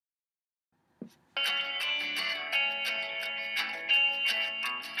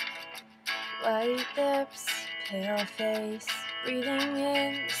White lips, pale face, breathing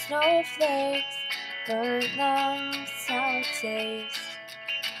in the snowflakes, burnt lungs, sour taste.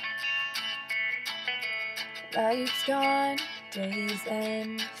 Lights gone, days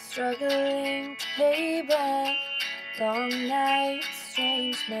end, struggling to pay rent, long nights,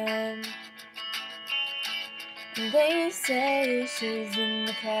 strange men. And they say she's in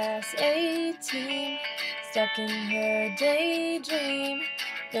the class 18, stuck in her daydream.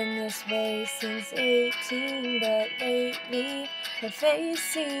 Been this way since 18, but lately her face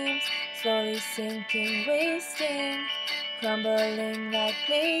seems slowly sinking, wasting, crumbling like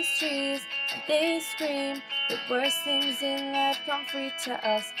pastries. And they scream the worst things in life come free to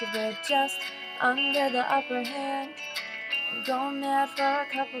us, 'cause we're just under the upper hand and going mad for a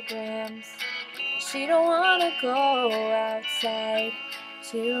couple grams. She don't wanna go outside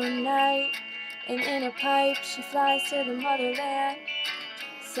tonight, and in a pipe she flies to the motherland,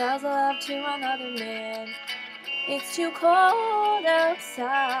 sells love to another man. It's too cold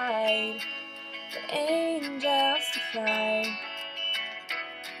outside for angels to fly,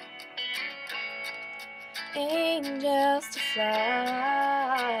 angels to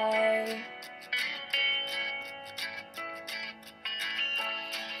fly.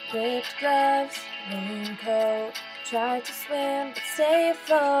 Ripped gloves, raincoat, tried to swim but stay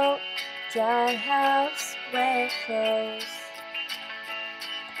afloat, dry house, wet clothes.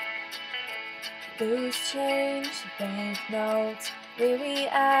 Loose change, banknotes,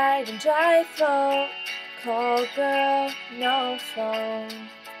 weary-eyed and dry throat, call girl, no phone.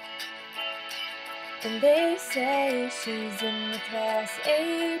 And they say she's in the class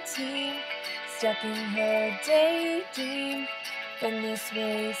 18, stuck in her daydream. Been this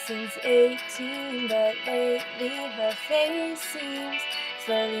way since 18, but lately her face seems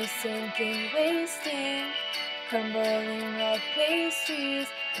slowly sinking, wasting, crumbling like pastries.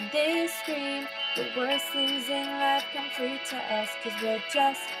 And they scream the worst things in life come free to us, 'cause we're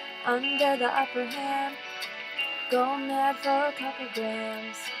just under the upper hand, go mad for a couple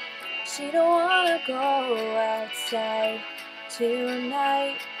grams. She don't wanna go outside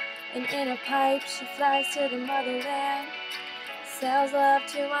tonight, and in a pipe she flies to the motherland, sells love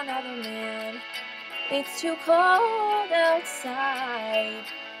to another man. It's too cold outside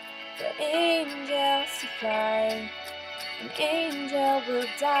for angels to fly. An angel will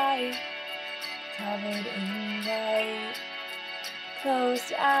die, covered in white,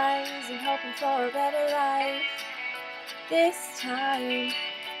 closed eyes and hoping for a better life. This time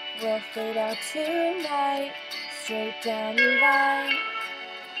we'll fade out tonight, straight down the line.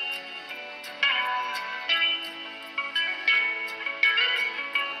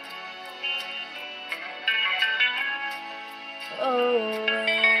 Oh,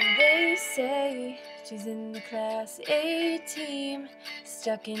 and they say she's in the class 18,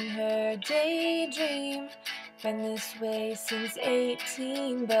 stuck in her daydream. Been this way since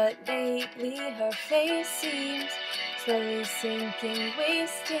 18, but lately her face seems slowly sinking,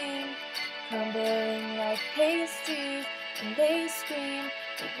 wasting, crumbling like pastries. And they scream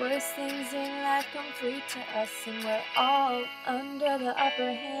the worst things in life come free to us, and we're all under the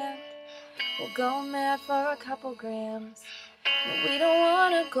upper hand. We'll go mad for a couple grams, but we don't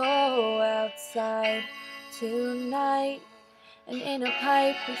wanna go outside tonight, and in a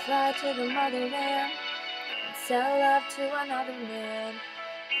pipe we fly to the motherland and sell love to another man.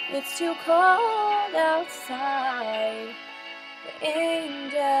 It's too cold outside for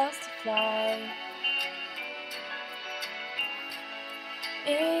angels to fly,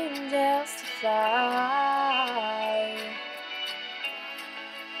 angels to fly,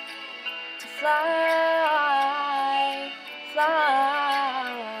 to fly,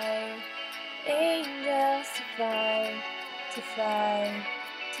 fly, angels to fly, to fly,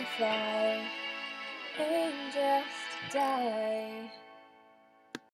 to fly, angels to die.